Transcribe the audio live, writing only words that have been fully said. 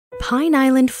Pine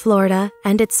Island, Florida,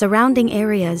 and its surrounding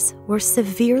areas were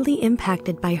severely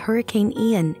impacted by Hurricane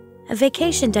Ian. A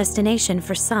vacation destination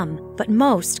for some, but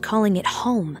most calling it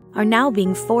home, are now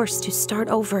being forced to start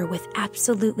over with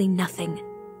absolutely nothing.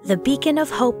 The Beacon of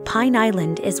Hope Pine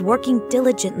Island is working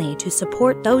diligently to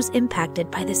support those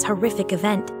impacted by this horrific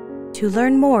event. To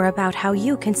learn more about how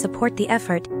you can support the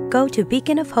effort, go to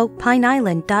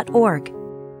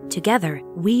beaconofhopepineisland.org. Together,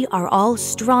 we are all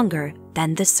stronger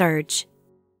than the surge.